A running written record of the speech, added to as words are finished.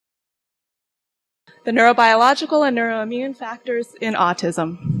the neurobiological and neuroimmune factors in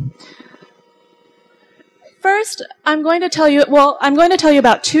autism. First, I'm going to tell you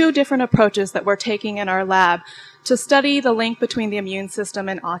about two different approaches that we're taking in our lab to study the link between the immune system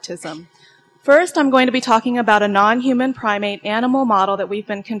and autism. First, I'm going to be talking about a non-human primate animal model that we've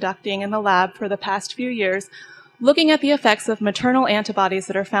been conducting in the lab for the past few years, looking at the effects of maternal antibodies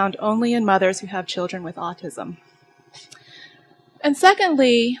that are found only in mothers who have children with autism. And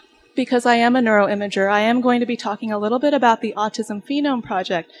secondly, because I am a neuroimager, I am going to be talking a little bit about the Autism Phenome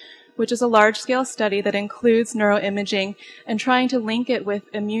Project, which is a large-scale study that includes neuroimaging and trying to link it with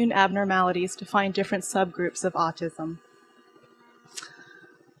immune abnormalities to find different subgroups of autism.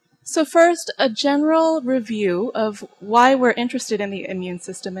 So first, a general review of why we're interested in the immune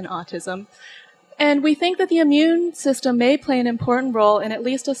system in autism. And we think that the immune system may play an important role in at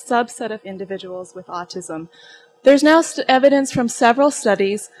least a subset of individuals with autism. There's now evidence from several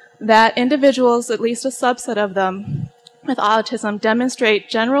studies that individuals, at least a subset of them, with autism demonstrate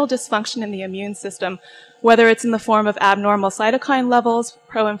general dysfunction in the immune system, whether it's in the form of abnormal cytokine levels,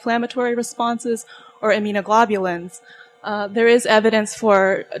 pro-inflammatory responses, or immunoglobulins. There is evidence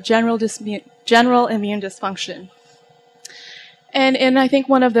for general immune dysfunction. And in, I think,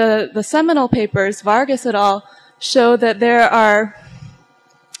 one of the seminal papers, Vargas et al. Show that there are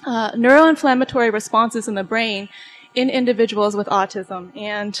neuroinflammatory responses in the brain in individuals with autism.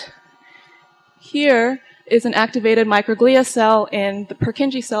 And here is an activated microglia cell in the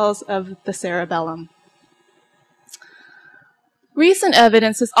Purkinje cells of the cerebellum. Recent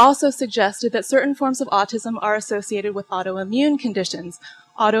evidence has also suggested that certain forms of autism are associated with autoimmune conditions.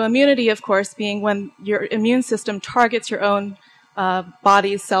 Autoimmunity, of course, being when your immune system targets your own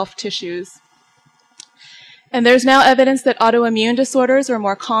body's self-tissues. And there's now evidence that autoimmune disorders are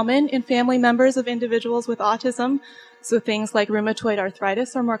more common in family members of individuals with autism. So things like rheumatoid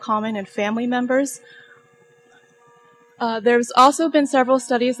arthritis are more common in family members. There's also been several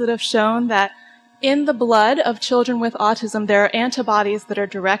studies that have shown that in the blood of children with autism, there are antibodies that are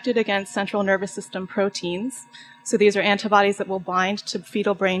directed against central nervous system proteins. So these are antibodies that will bind to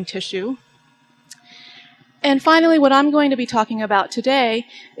fetal brain tissue. And finally, what I'm going to be talking about today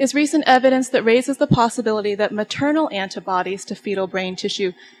is recent evidence that raises the possibility that maternal antibodies to fetal brain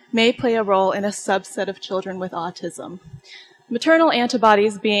tissue may play a role in a subset of children with autism. Maternal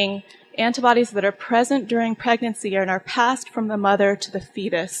antibodies being antibodies that are present during pregnancy and are passed from the mother to the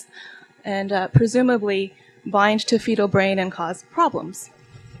fetus and presumably bind to fetal brain and cause problems.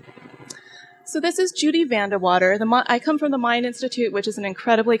 So this is Judy Vandewater. I come from the M.I.N.D Institute, which is an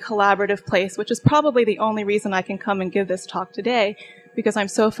incredibly collaborative place, which is probably the only reason I can come and give this talk today, because I'm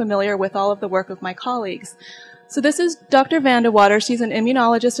so familiar with all of the work of my colleagues. So this is Dr. Vandewater. She's an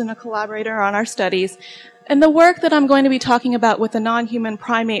immunologist and a collaborator on our studies. And the work that I'm going to be talking about with the non-human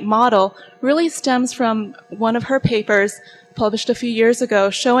primate model really stems from one of her papers published a few years ago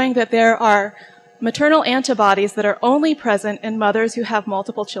showing that there are maternal antibodies that are only present in mothers who have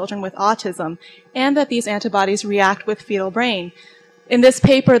multiple children with autism, and that these antibodies react with fetal brain. In this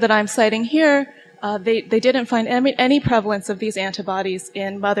paper that I'm citing here, they didn't find any prevalence of these antibodies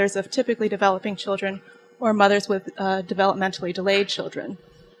in mothers of typically developing children or mothers with developmentally delayed children.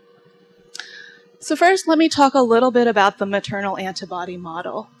 So first, let me talk a little bit about the maternal antibody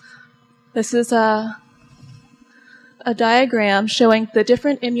model. This is a diagram showing the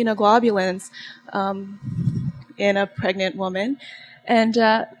different immunoglobulins in a pregnant woman. And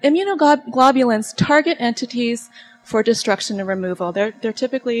immunoglobulins target entities for destruction and removal. They're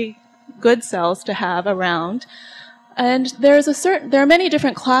typically good cells to have around. And there are many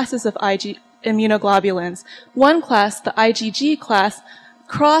different classes of immunoglobulins. One class, the IgG class,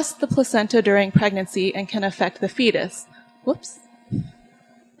 cross the placenta during pregnancy and can affect the fetus. Whoops.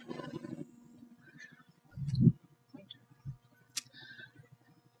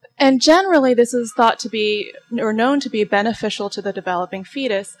 And generally, this is thought to be, or known to be, beneficial to the developing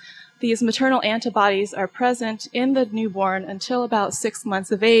fetus. These maternal antibodies are present in the newborn until about 6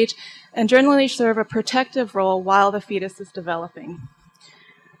 months of age and generally serve a protective role while the fetus is developing.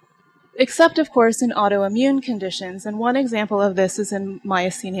 Except, of course, in autoimmune conditions, and one example of this is in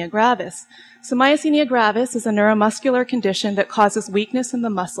myasthenia gravis. So myasthenia gravis is a neuromuscular condition that causes weakness in the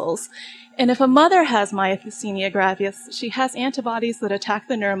muscles. And if a mother has myasthenia gravis, she has antibodies that attack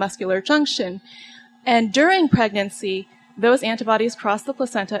the neuromuscular junction. And during pregnancy, those antibodies cross the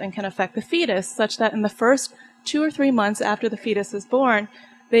placenta and can affect the fetus, such that in the first 2 or 3 months after the fetus is born,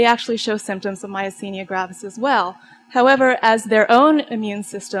 they actually show symptoms of myasthenia gravis as well. However, as their own immune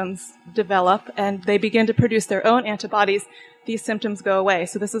systems develop and they begin to produce their own antibodies, these symptoms go away.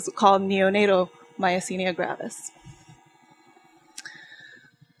 So this is called neonatal myasthenia gravis.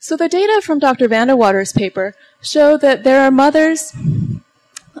 So the data from Dr. Vanderwater's paper show that there are mothers,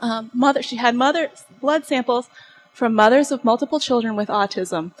 she had blood samples from mothers of multiple children with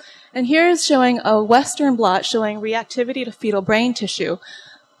autism. And here is showing a Western blot showing reactivity to fetal brain tissue.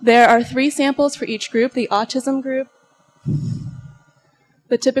 There are 3 samples for each group, the autism group,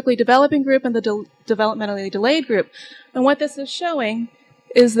 the typically developing group, and the developmentally delayed group. And what this is showing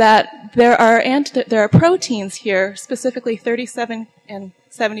is that there are proteins here, specifically 37 and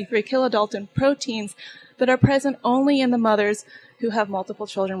 73 kilodalton proteins, that are present only in the mothers who have multiple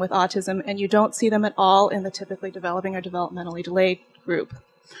children with autism, and you don't see them at all in the typically developing or developmentally delayed group.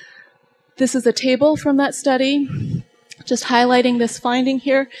 This is a table from that study, just highlighting this finding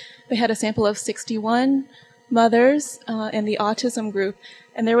here. They had a sample of 61 mothers in the autism group,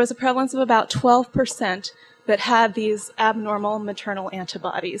 and there was a prevalence of about 12% that had these abnormal maternal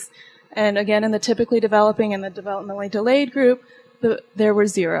antibodies. And again, in the typically developing and the developmentally delayed group, there were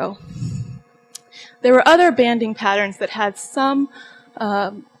 0. There were other banding patterns that had some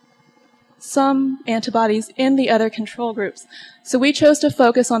antibodies in the other control groups. So we chose to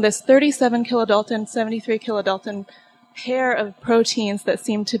focus on this 37 kilodalton, 73 kilodalton pair of proteins that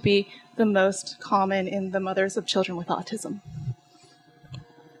seem to be the most common in the mothers of children with autism.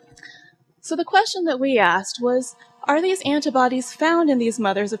 So the question that we asked was, are these antibodies found in these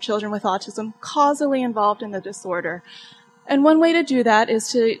mothers of children with autism causally involved in the disorder? And one way to do that is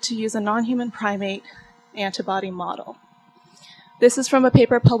to use a non-human primate antibody model. This is from a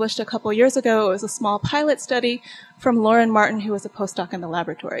paper published a couple years ago. It was a small pilot study from Lauren Martin, who was a postdoc in the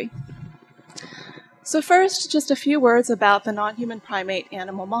laboratory. So first, just a few words about the non-human primate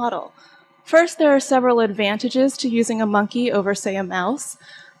animal model. First, there are several advantages to using a monkey over, say, a mouse.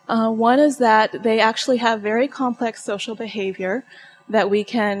 One is that they actually have very complex social behavior that we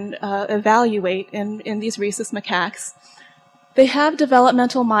can evaluate in these rhesus macaques. They have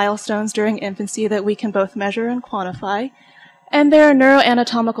developmental milestones during infancy that we can both measure and quantify. And there are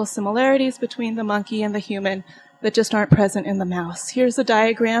neuroanatomical similarities between the monkey and the human that just aren't present in the mouse. Here's a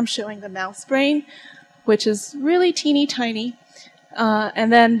diagram showing the mouse brain, which is really teeny tiny,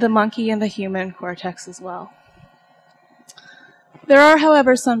 and then the monkey and the human cortex as well. There are,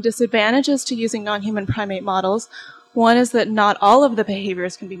 however, some disadvantages to using non-human primate models. One is that not all of the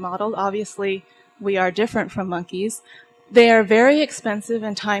behaviors can be modeled. Obviously, we are different from monkeys. They are very expensive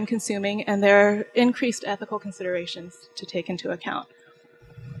and time-consuming, and there are increased ethical considerations to take into account.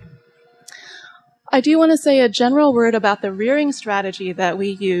 I do want to say a general word about the rearing strategy that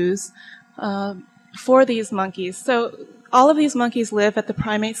we use for these monkeys. So all of these monkeys live at the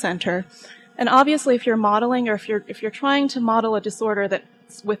primate center, and obviously if you're modeling or if you're trying to model a disorder that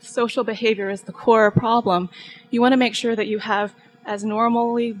with social behavior as the core problem, you want to make sure that you have as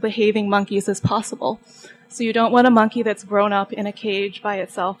normally behaving monkeys as possible. So you don't want a monkey that's grown up in a cage by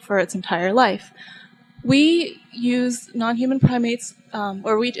itself for its entire life. We use non-human primates,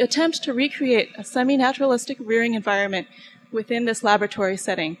 or we attempt to recreate a semi-naturalistic rearing environment within this laboratory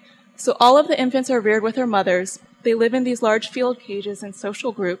setting. So all of the infants are reared with their mothers. They live in these large field cages in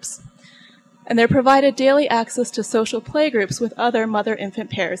social groups. And they're provided daily access to social play groups with other mother-infant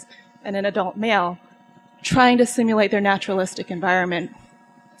pairs and an adult male, trying to simulate their naturalistic environment.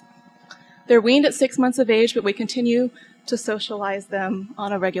 They're weaned at 6 months of age, but we continue to socialize them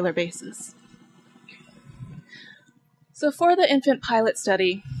on a regular basis. So for the infant pilot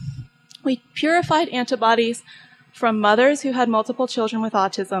study, we purified antibodies from mothers who had multiple children with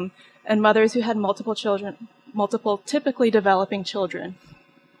autism and mothers who had multiple typically developing children.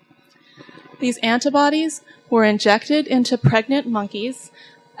 These antibodies were injected into pregnant monkeys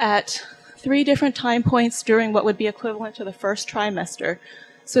at 3 different time points during what would be equivalent to the first trimester.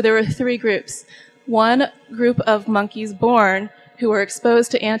 So there were 3 groups. One group of monkeys born who were exposed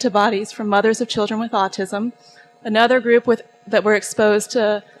to antibodies from mothers of children with autism, another group that were exposed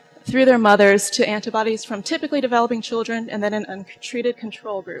through their mothers to antibodies from typically developing children, and then an untreated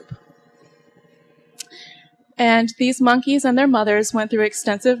control group. And these monkeys and their mothers went through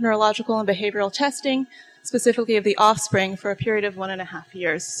extensive neurological and behavioral testing, specifically of the offspring, for a period of 1.5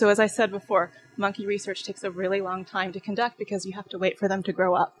 years. So as I said before, monkey research takes a really long time to conduct because you have to wait for them to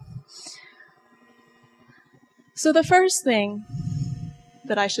grow up. So the first thing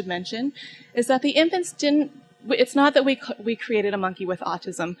that I should mention is that the infants it's not that we created a monkey with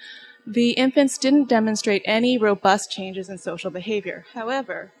autism. The infants didn't demonstrate any robust changes in social behavior.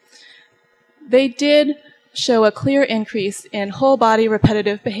 However, they did show a clear increase in whole body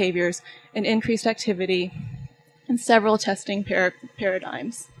repetitive behaviors and increased activity in several testing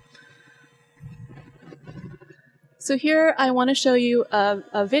paradigms. So here I want to show you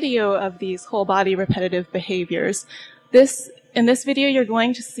a video of these whole body repetitive behaviors. This in this video, you're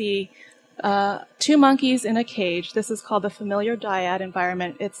going to see two monkeys in a cage. This is called the familiar dyad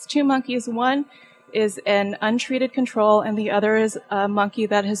environment. It's two monkeys. One is an untreated control, and the other is a monkey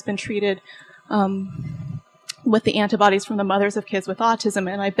that has been treated with the antibodies from the mothers of kids with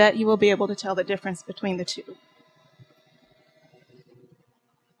autism, and I bet you will be able to tell the difference between the two.